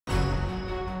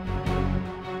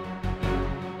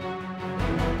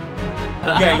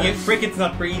Yeah, Cricket's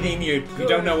not breathing. You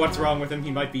don't know what's wrong with him.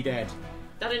 He might be dead.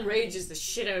 That enrages the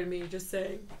shit out of me, just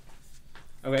saying.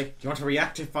 Okay, do you want to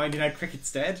react to finding out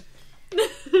Cricket's dead?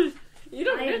 You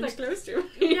don't get that close to him.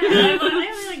 Yeah,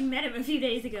 I only met him a few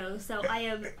days ago, so I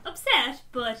am upset,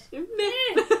 but... Great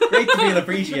to feel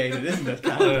appreciated, isn't it,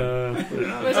 Kat?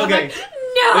 Okay.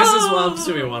 No! This is what happens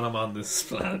to me when I'm on this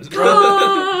planet.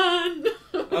 Run!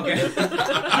 Okay.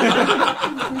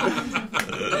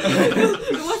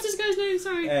 What's this guy's name?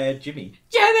 Sorry. Jimmy.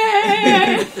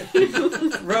 Jimmy!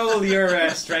 Roll your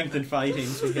strength and fighting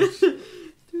to hit.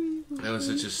 That was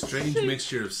such a strange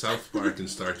mixture of South Park and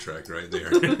Star Trek right there.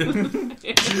 Jimmy!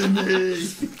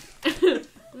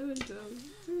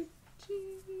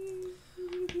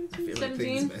 I feel like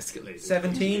things have escalated.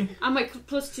 17. I'm like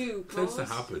 +2. Tends to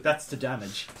happen. That's the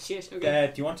damage. Shit, okay.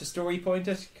 Do you want to story point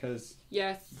it? Cause...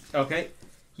 Yes. Okay.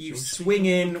 You swing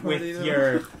in with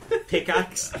your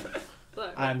pickaxe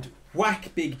and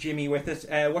whack Big Jimmy with it.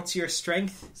 What's your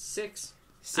strength? 6.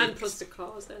 6. And plus the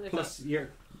claws then. Plus your...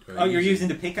 Oh, you're using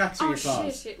the pickaxe or your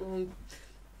claws? Shit. Well,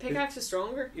 pickaxe is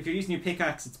stronger. If you're using your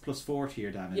pickaxe, it's +4 to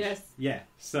your damage. Yes. Yeah,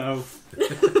 so...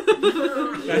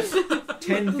 that's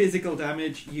 10 physical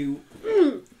damage you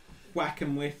whack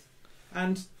him with.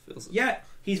 And, yeah,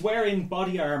 he's wearing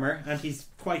body armour and he's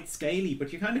quite scaly,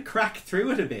 but you kind of crack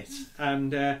through it a bit.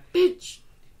 And, bitch!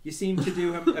 You seem to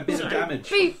do him a bit of damage.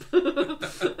 Beep!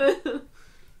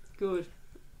 Good.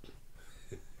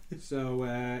 So,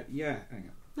 yeah, hang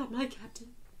on. Not my captain.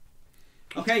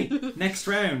 Okay, next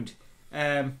round.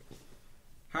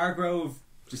 Hargrove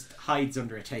just hides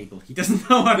under a table. He doesn't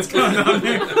know what's going on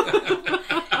there. He's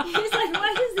like,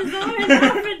 why does this always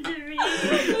happen to me?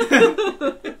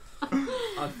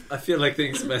 I feel like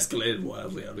things have escalated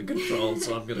wildly out of control,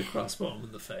 so I'm going to crossbow him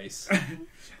in the face.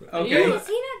 Okay. Is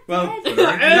he not Well, dead?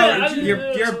 no,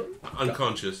 you're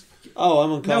Unconscious. Oh,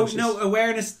 I'm unconscious. No,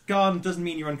 awareness gone doesn't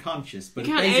mean you're unconscious, but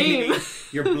You can't basically aim.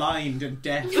 you're blind and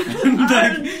deaf and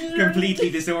like, completely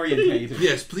disorientated.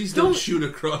 Yes, please don't shoot a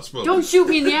crossbow. Don't shoot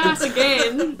me in the ass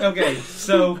again. Okay,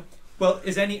 so, well,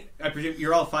 I presume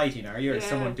you're all fighting, are you? Or is Yeah.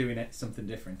 someone doing something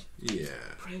different? Yeah.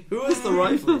 Who has the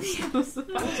rifle?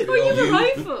 Oh, you have a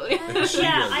rifle.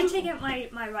 Yeah, I take out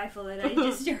my rifle and I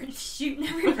just start shooting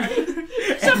everybody.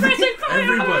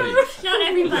 Everybody. Not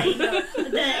everybody,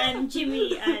 no.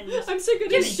 Jimmy and... I'm sick of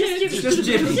this shit. Just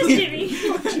Jimmy. Just Jimmy.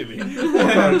 Jimmy.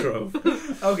 Hargrove.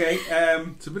 Okay,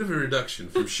 It's a bit of a reduction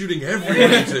from shooting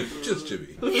everybody to just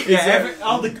Jimmy. yeah,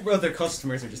 all the other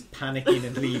customers are just panicking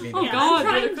and leaving. Oh, Yeah, God, I'm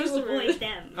trying you're the to customer. avoid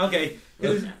them. Okay,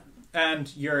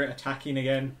 and you're attacking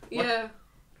again. Yeah.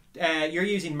 You're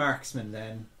using marksman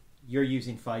then. You're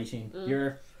using fighting.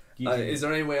 You're using... Is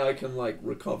there any way I can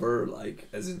recover,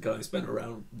 as in can I spend a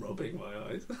round rubbing my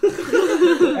eyes?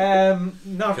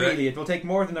 Not really. It will take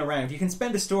more than a round. You can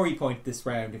spend a story point this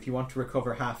round if you want to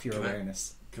recover half your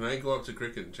awareness. Can I go up to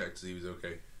Cricket and check to see if he's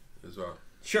okay as well?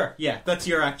 Sure, yeah, that's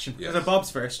your action. Yes. So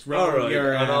Bob's first. Roll All right,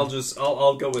 your, and I'll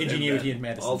go with ingenuity him and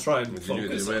medicine. I'll try and Ingenuity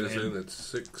focus and on medicine, him. that's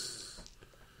 6.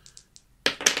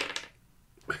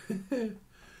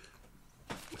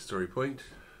 Story point.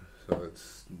 So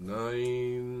it's 9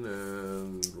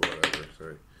 and whatever,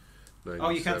 sorry. 9 Oh,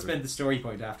 you and can't 7. spend the story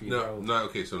point after you roll. No,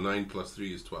 okay, so 9 plus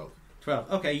 3 is 12.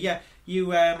 12. Okay, yeah.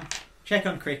 You check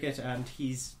on Cricket and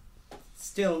he's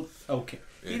still okay.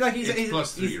 It's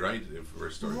plus 3, right? For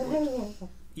a story point.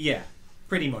 Yeah,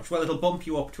 pretty much. Well, it'll bump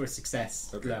you up to a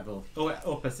success level.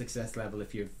 Up a success level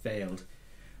if you've failed.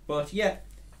 But yeah,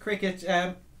 Cricket,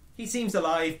 he seems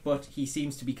alive, but he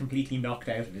seems to be completely knocked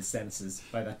out of his senses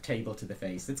by that table to the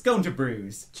face. It's going to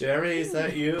bruise. Jerry, is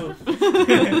that you?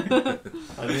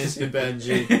 I miss you,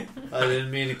 Benji. I didn't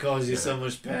mean to cause you so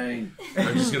much pain.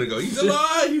 I'm just going to go, he's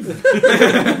alive!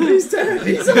 He's dead.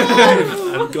 He's alive.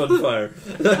 And gunfire.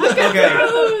 Okay.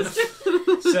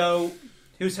 So,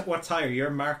 what's higher, your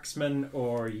marksman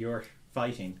or your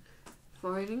fighting?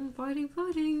 Fighting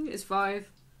is 5.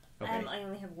 Okay. I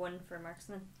only have 1 for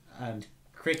marksman. And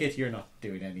Cricket, you're not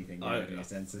doing anything out of your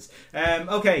senses.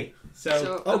 Okay,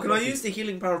 so can I use the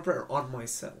healing power of prayer on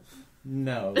myself?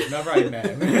 no, not right now.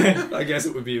 I guess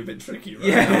it would be a bit tricky, right?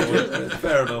 Yeah. Now.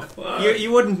 Fair enough.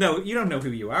 You wouldn't know. You don't know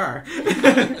who you are.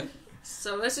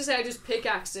 So let's just say I just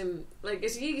pickaxed him.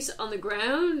 Is he on the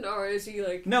ground or is he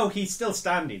No, he's still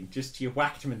standing. Just you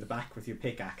whacked him in the back with your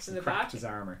pickaxe In and the cracked back? his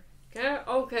armor.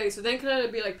 Okay, so then can I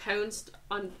be pounced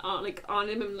on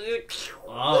him and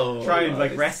Try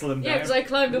and wrestle him yeah, down. because I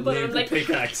climbed up and I'm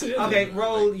pickaxe. Okay,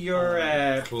 roll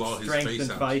your Claw his strength face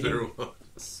and out. fighting.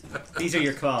 These are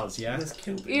your claws, yeah?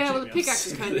 yeah, well the pickaxe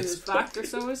is kind of in his back or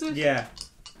so, is it? Yeah.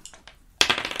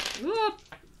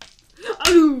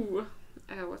 Ooh.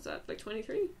 What's that?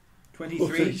 23?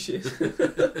 23. Holy shit.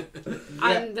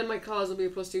 And then my cause will be a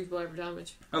 +2 to whatever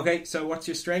damage. Okay, so what's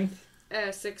your strength?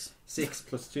 6. 6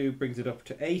 plus 2 brings it up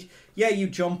to 8. Yeah, you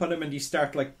jump on him and you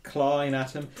start like clawing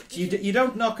at him. You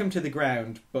don't knock him to the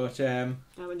ground, but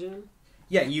Damaging him.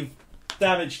 yeah, you've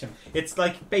damaged him. It's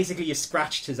like basically you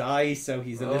scratched his eyes, so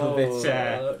he's a little bit.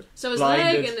 So his blinded.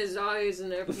 leg and his eyes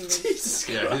and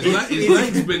everything. Yeah, his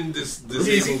leg's been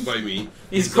disabled by me.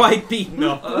 He's quite beaten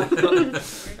up.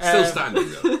 Still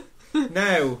standing though.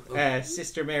 Now,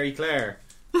 Sister Mary Claire,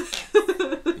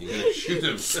 You're gonna shoot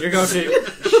him. you're going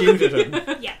to shoot at him.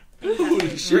 Yeah.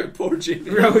 Holy shit, poor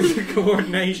Jimmy. Roll your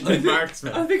coordination and I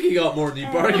marksman. think he got more than he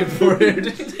bargained for here,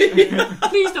 didn't he?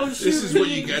 Please don't shoot This is me. what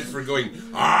you get for going.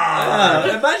 Ah!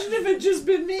 Imagine if it'd just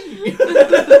been me. You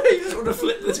just would have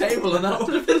flipped the table and that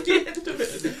would have been the end of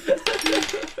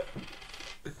it.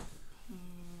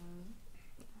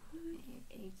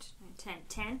 8, 9,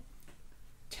 10.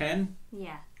 10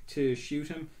 Yeah. to shoot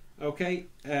him. Okay.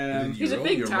 He's a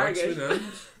big Your target.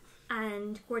 marksman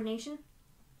And coordination.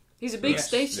 He's a big Yes.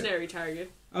 stationary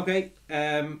target. Okay.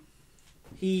 Do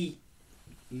you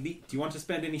want to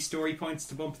spend any story points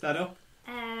to bump that up?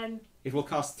 It will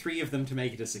cost 3 of them to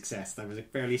make it a success. That was a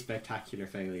fairly spectacular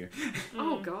failure.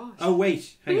 Oh gosh. Oh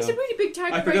wait, But hang he's a on. really big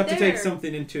target I forgot right to there. take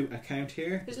something into account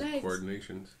here. His legs.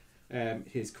 Coordinations.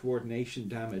 His coordination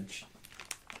damage.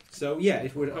 So yeah,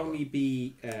 it would only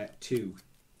be 2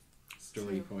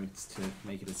 story 2. points to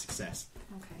make it a success.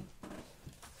 Okay.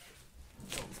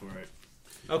 Go for it.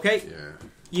 Okay, Yeah.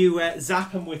 you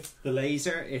zap him with the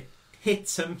laser. It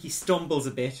hits him. He stumbles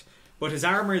a bit, but his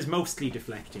armor is mostly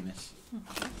deflecting it.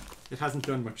 It hasn't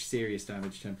done much serious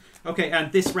damage to him. Okay,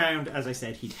 and this round, as I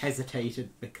said, he'd hesitated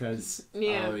because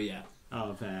Yeah. Oh, yeah.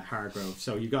 of Hargrove.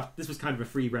 So this was kind of a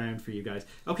free round for you guys.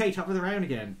 Okay, top of the round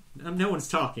again. No one's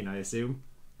talking, I assume.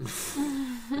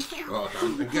 Oh,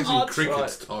 I'm guessing I'll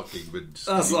Cricket's try. talking, but just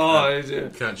That's you all I can't- do.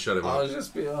 Can't shut him I'll up.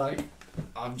 just be like,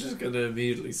 I'm just gonna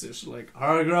immediately sit like,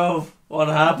 Hargrove, what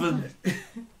happened?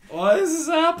 Why is this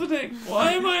happening?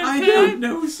 Why am I in pain?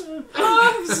 know, sir.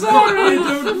 I'm sorry. I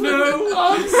don't know.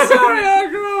 I'm sorry,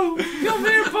 Hargrove. Come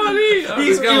here, buddy. I'm He's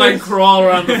just gonna doing- like crawl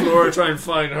around the floor, try and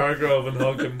find Hargrove and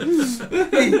hug him.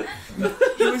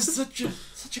 He was such a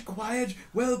quiet,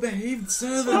 well-behaved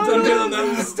servant I don't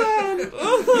understand.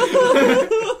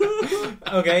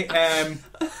 Okay,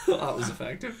 That was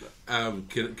effective.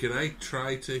 Can I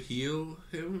try to heal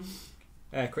him?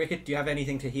 Cricket, do you have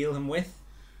anything to heal him with?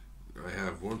 I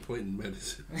have 1 point in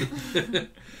medicine.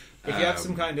 If you have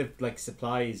some kind of like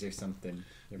supplies or something.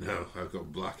 No, I've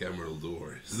got Black Emerald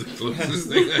Ore. It's the closest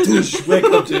thing I Wake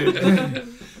up, dude.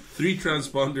 3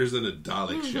 transponders and a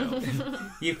Dalek shell.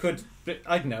 You could,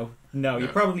 I don't know. No, you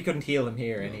No. probably couldn't heal him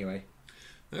here anyway.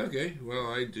 Okay,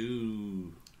 well, I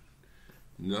do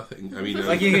nothing. I mean,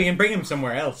 Like you can bring him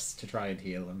somewhere else to try and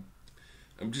heal him.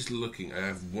 I'm just looking. I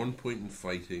have 1 point in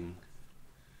fighting.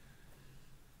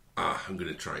 I'm going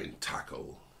to try and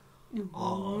tackle.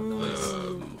 Oh, nice.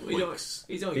 Wicks.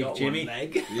 He's only Big got Jimmy. one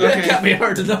leg. Yeah. It can't be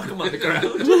hard to knock him on the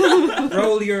ground.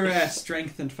 Roll your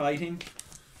strength and fighting.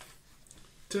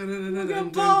 Look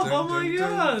at Bob, oh my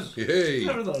god. Yay!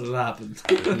 Never thought it happened.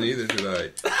 Neither did I.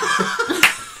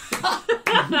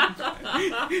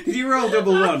 Did you roll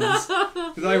double ones?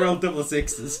 Because I rolled double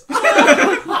sixes.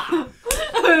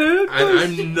 And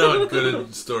I'm not going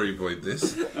to story point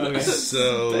this. Okay.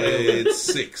 So it's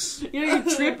 6. You know,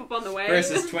 you trip up on the way.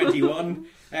 Versus 21.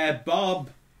 Bob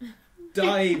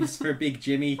dives for Big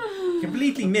Jimmy,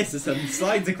 completely misses him,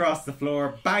 slides across the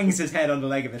floor, bangs his head on the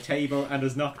leg of a table, and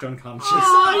is knocked unconscious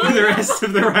Aw, for the rest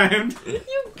of the round. You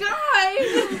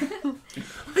guys!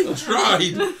 I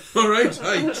tried! Alright,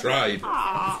 I tried.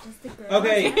 Aw.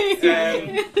 Okay,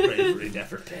 Bravery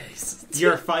never pays.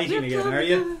 you're fighting again, are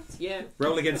you? Yeah.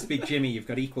 Roll against Big Jimmy, you've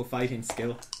got equal fighting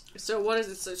skill. So what is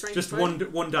it? So strength Just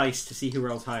five? one dice to see who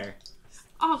rolls higher.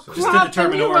 Oh Just to crap!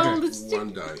 determine I knew order. rolled a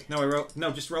One die. No,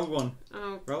 just roll one.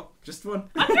 Oh. Roll, just one.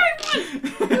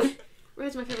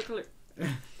 Red's my favourite colour.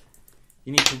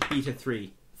 You need to beat a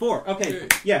 3. 4, okay. Okay.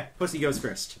 Yeah, Pussy goes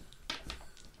first.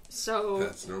 So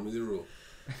That's normally the rule.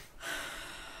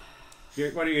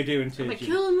 What are you doing to am I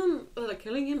Jimmy?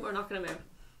 killing him or knocking him out?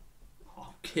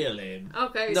 Oh, kill him.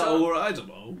 Okay, No, so or I don't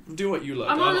know. Do what you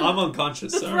like. I'm I'm, on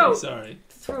unconscious. the Sorry, throat. sorry.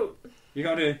 throat. You're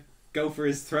going to go for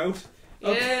his throat?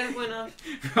 Yeah, why not?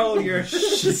 Roll your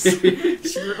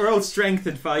roll strength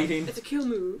and fighting. It's a kill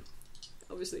move,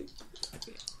 obviously.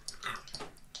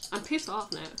 I'm pissed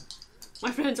off now. My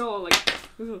friends are all like,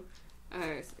 ooh.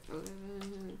 11,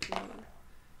 12,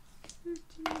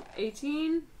 13,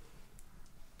 18.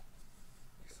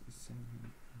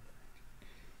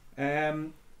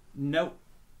 No.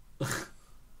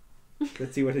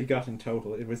 Let's see what he got in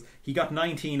total. He got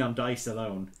 19 on dice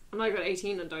alone. And I got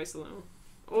 18 on dice alone.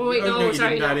 Oh wait, no, no, you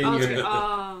sorry, didn't add no. in Okay.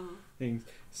 your- Things.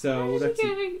 So Why is that's he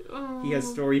getting? Oh. he has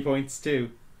story points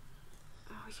too.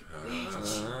 Oh, you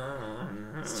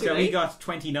bitch. It's too So he late. got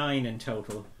 29 in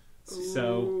total.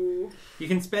 So Ooh. you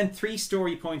can spend 3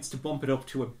 story points to bump it up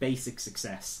to a basic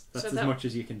success. That's So as that- much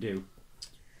as you can do.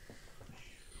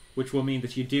 Which will mean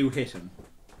that you do hit him.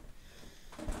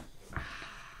 I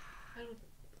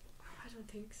don't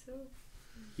think so.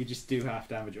 You just do half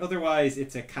damage. Otherwise,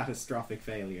 it's a catastrophic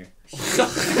failure.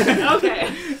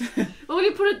 Okay. Well, when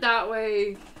you put it that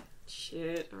way,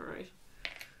 shit. All right.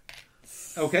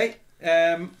 Okay.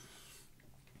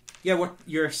 Yeah, what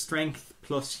your strength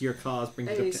plus your claws brings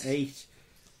it up to 8.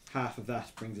 Half of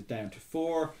that brings it down to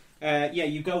 4. Yeah,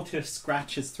 you go to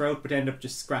scratch his throat, but end up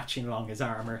just scratching along his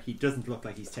armour. He doesn't look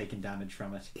like he's taking damage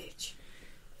from it. Bitch.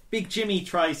 Big Jimmy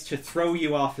tries to throw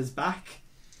you off his back.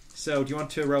 So, do you want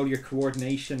to roll your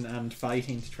coordination and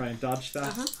fighting to try and dodge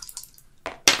that?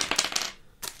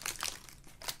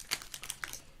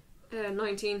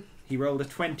 19. He rolled a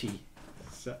 20.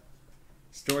 So,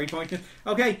 story point.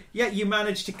 Okay, yeah, you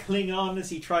manage to cling on as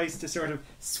he tries to sort of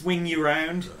swing you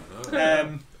round.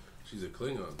 She's a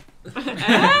Klingon.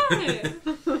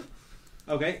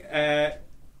 Okay,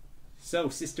 so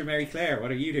Sister Mary Claire,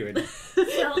 what are you doing?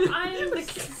 So I'm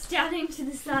standing to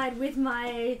the side with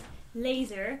my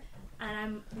laser, and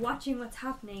I'm watching what's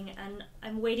happening, and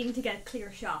I'm waiting to get a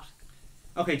clear shot.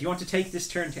 Okay, do you want to take this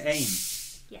turn to aim?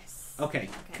 Yes. Okay,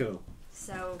 cool.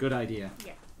 So Good idea.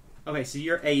 Yeah. Okay, so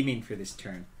you're aiming for this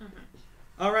turn.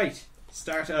 Alright,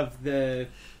 start of the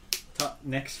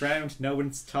next round. No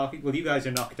one's talking. Well, you guys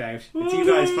are knocked out. It's you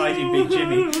guys fighting Big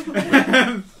Jimmy.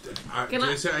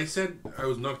 I said I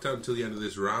was knocked out until the end of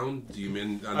this round. Do you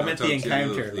mean I meant the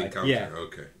encounter, like, yeah.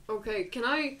 Okay. Okay, can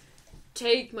I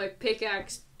take my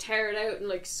pickaxe, tear it out, and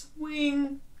like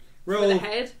swing for Roll. the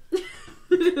head?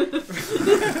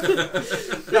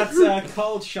 That's a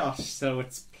cold shot, so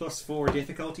it's +4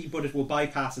 difficulty, but it will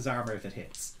bypass his armour if it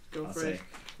hits. Go I'll for say. it.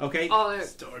 Okay, Oh, yeah.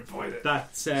 Story point it.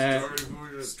 that's Story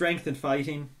point it. strength and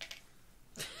fighting.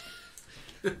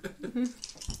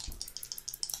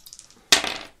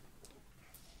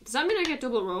 Does that mean I get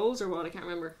double rolls or what? I can't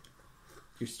remember.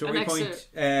 Your story An point,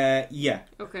 extra- yeah.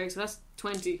 Okay, so that's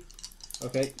 20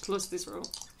 Okay, plus this roll.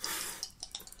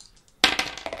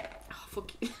 Oh,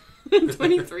 fuck you.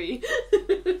 23. 13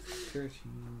 and 5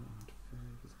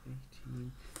 is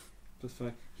 18 plus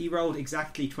 5. He rolled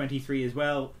exactly 23 as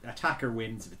well. Attacker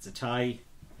wins if it's a tie.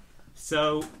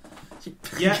 So,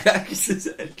 yeah.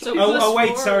 So Oh,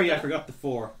 wait, +4 sorry, with I the- forgot the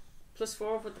 4.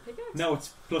 +4 with the pickaxe? No,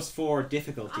 it's +4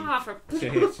 difficulty Ah, for... to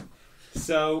hit.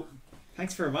 So,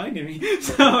 thanks for reminding me.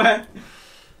 So,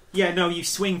 yeah, no, you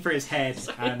swing for his head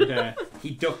and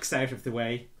he ducks out of the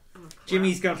way. Oh, crap.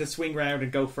 Jimmy's going to swing round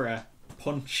and go for a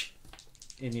punch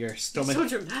in your stomach. So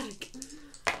dramatic.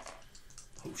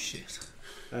 Oh shit.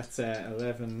 That's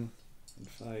 11 and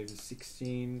 5 is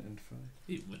 16 and 5.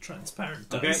 Even with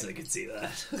transparent Okay. dice, I can see that.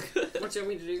 What do you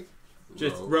want me to do?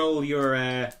 Just roll your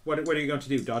what are you going to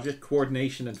do? Dodge it?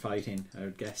 Coordination and fighting, I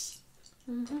would guess.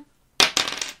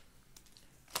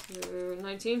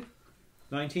 19.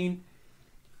 19.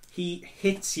 He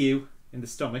hits you in the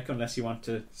stomach, unless you want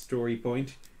to story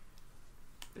point.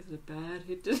 Is it a bad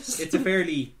hit? This? It's a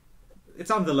fairly...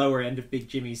 It's on the lower end of Big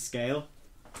Jimmy's scale.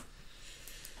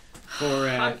 For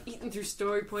I'm eating through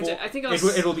story points. I think I'll...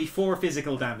 it'll be 4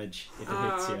 physical damage if it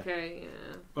hits you. Okay,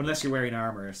 yeah. Unless you're wearing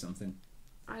armour or something.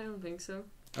 I don't think so.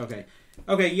 Okay,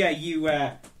 yeah, you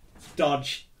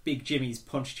dodge Big Jimmy's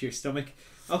punch to your stomach.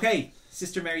 Okay,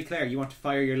 Sister Mary Claire, you want to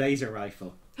fire your laser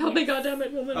rifle. Help me,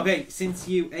 goddammit, woman. Okay, since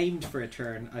you aimed for a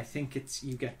turn, I think it's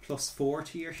you get +4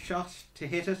 to your shot to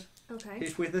hit it. okay.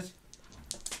 Hit with it.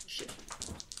 Shit.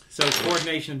 So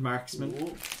coordination and marksman.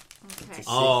 Okay.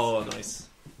 Oh, nice.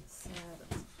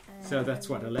 So that's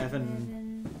what,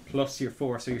 11 plus your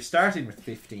 4. So you're starting with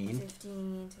 15.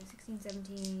 15, so 16,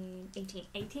 17, 18.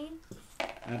 18?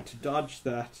 And to dodge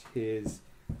that is,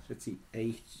 let's see,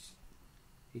 8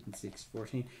 and 6,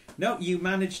 14. No, you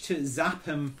manage to zap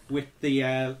him with the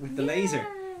laser.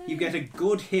 You get a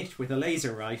good hit with a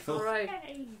laser rifle. Alright.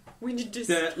 Yay. We need to...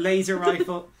 The laser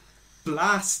rifle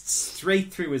blasts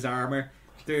straight through his armour.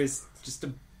 There's just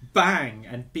a bang,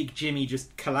 and Big Jimmy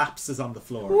just collapses on the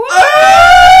floor.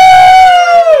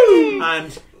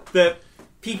 And the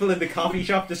people in the coffee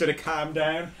shop just sort of calm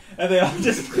down, and they all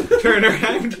just turn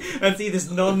around and see this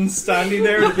nun standing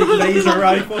there with a big laser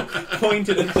rifle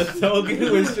pointed at the thug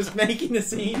who was just making a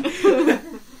scene.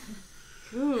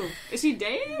 Ooh. Is he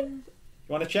dead?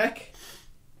 Want to check?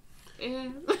 Yeah.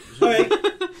 Okay.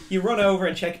 You run over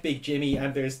and check Big Jimmy,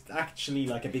 and there's actually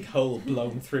like a big hole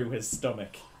blown through his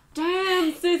stomach.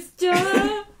 Damn, sister!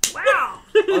 Wow.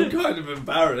 I'm kind of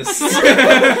embarrassed.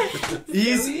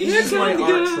 he's my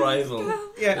arch rival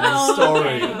Yeah. in the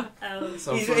story. Oh.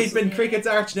 So He's been Cricket's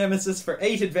arch nemesis for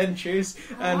 8 adventures,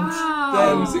 and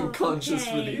I was then unconscious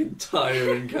for the Okay.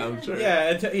 entire encounter.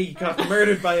 yeah, and he got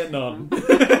murdered by a nun.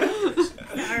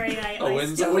 Sorry, I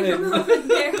win's still a win. come over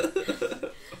there.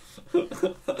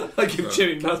 I give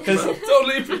Jimmy mouth. Don't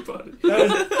leave me, buddy.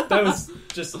 That was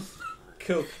just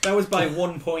cool. That was by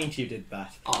 1 point you did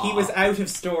that. He was out of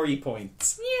story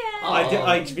points. Yeah.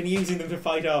 I'd been using them to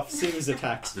fight off Sue's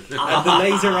attacks. And the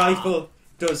laser rifle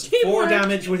does 4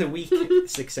 damage with a weak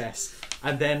success,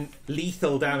 and then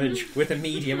lethal damage with a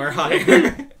medium or higher.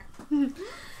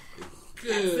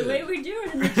 That's the way we're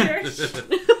doing in the church.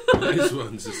 Nice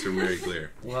one, Sister Mary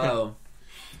Claire. Wow.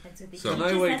 That's what the So- Can I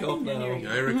teachers wake have up been doing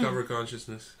now? here. I recover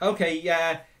consciousness. Okay,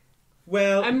 yeah.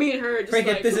 Well, And me and her just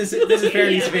Cricket, like... this is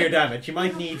fairly Yeah. severe damage. You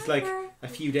might need like a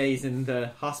few days in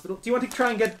the hospital. Do you want to try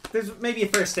and get? There's maybe a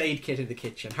first aid kit in the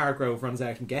kitchen. Hargrove runs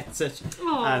out and gets it.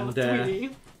 Oh, and, sweetie.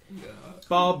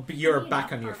 Bob, you're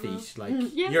back on your feet. Like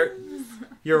Yeah.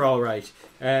 you're all right.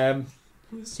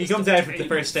 He comes out with the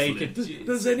first aid kit. Jeez.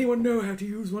 Does anyone know how to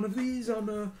use one of these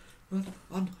on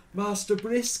Master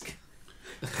Brisk?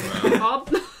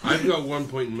 Bob, I've got 1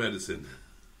 point in medicine.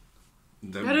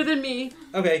 better than me.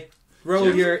 Okay, roll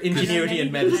Yeah. your ingenuity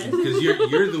and medicine. Because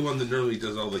you're the one that normally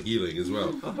does all the healing as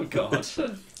well. Oh god.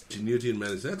 Ingenuity and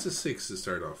medicine. That's a 6 to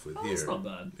start off with. Oh, Here. that's not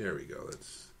bad. There we go.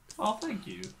 That's Oh, thank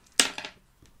you.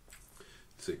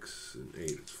 6 and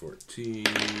 8. It's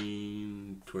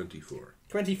 14. 24.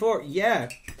 24. Yeah.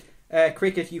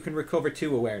 Cricket, you can recover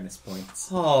 2 awareness points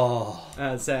Oh.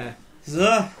 as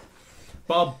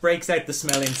Bob breaks out the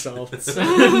smelling salts.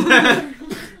 Snaps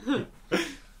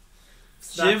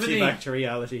you Jiminy. back to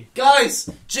reality. Guys,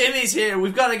 Jimmy's here.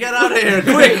 We've got to get out of here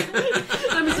quick.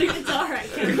 I'm assuming it's alright.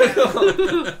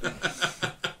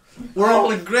 We're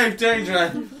all in grave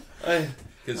danger.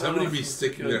 Can somebody be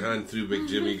sticking their hand through Big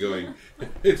Jimmy going,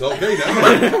 it's okay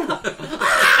now?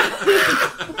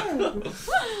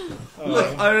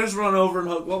 Look, I just run over and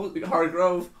hug. What was it?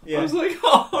 Hargrove? Yeah. I was like,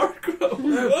 oh, Hargrove.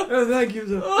 Oh, thank you,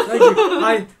 sir. Thank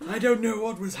you. I don't know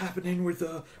what was happening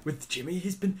with Jimmy.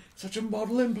 He's been such a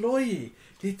model employee.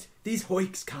 These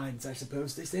hoiks kinds, I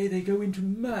suppose, they say they go into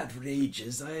mad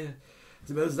rages. I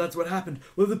suppose that's what happened.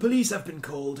 Well, the police have been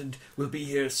called and will be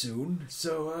here soon.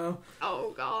 So,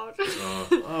 Oh, God.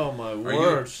 Oh, my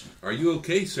word. Are you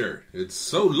okay, sir? It's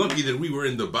so lucky that we were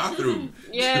in the bathroom.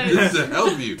 Yes. To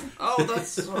help you. Oh,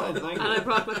 that's right. Thank And I you.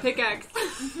 brought my pickaxe.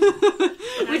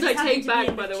 Which I take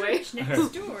back, by the way. Next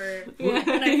door. Yeah.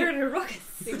 And I heard a ruckus.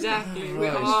 Exactly. We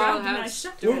Right. all Grabbed and I have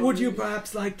shut stories. it. would you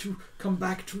perhaps like to come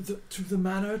back to the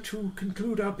manor to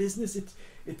conclude our business?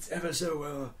 It's ever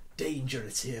so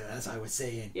dangerous here, as I was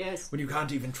saying. Yes. When you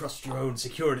can't even trust your own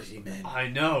security men. I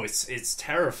know, it's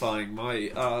terrifying.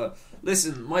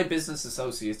 Listen, my business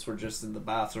associates were just in the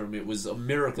bathroom. It was a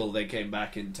miracle they came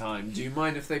back in time. Do you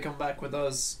mind if they come back with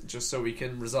us, just so we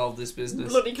can resolve this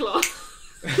business? Bloody claw.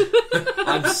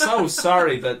 I'm so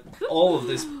sorry that all of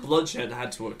this bloodshed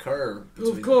had to occur.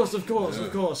 Of course.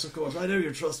 I know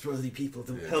you're trustworthy people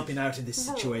helping out in this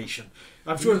situation.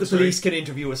 I'm sure the police can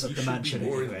interview us at the You should mansion be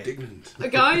more anyway. indignant.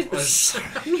 Guys,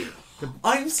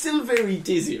 I'm still very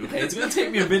dizzy, okay? It's going to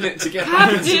take me a minute to get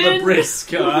back into the Captain!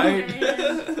 brisk, alright?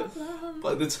 Problem.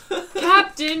 By the time...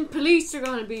 Captain, police are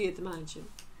going to be at the mansion.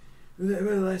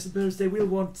 Well, I suppose they will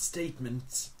want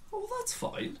statements. Oh, that's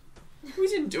fine. We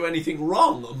didn't do anything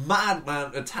wrong. A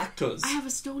madman attacked us. I have a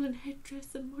stolen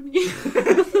headdress and money.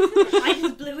 I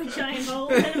just blew a giant hole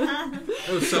in a man. That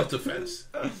was self-defense.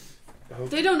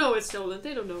 They don't know it's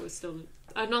stolen.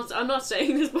 I'm not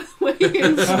saying this, by the way.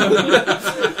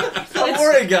 Don't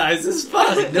worry, guys. It's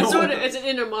fine. It's an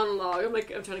inner monologue.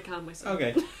 I'm trying to calm myself.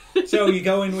 Okay. So you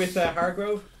go in with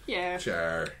Hargrove? Yeah.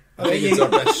 Char. I think it's our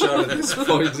best shot at this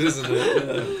point, isn't it?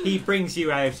 Yeah. He brings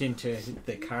you out into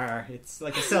the car. It's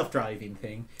like a self-driving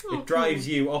thing. Oh, It drives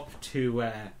you up to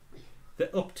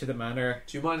the manor.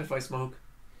 Do you mind if I smoke?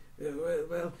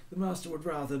 Well, the master would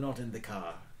rather not in the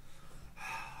car.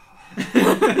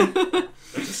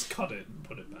 Just cut it and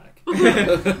put it back.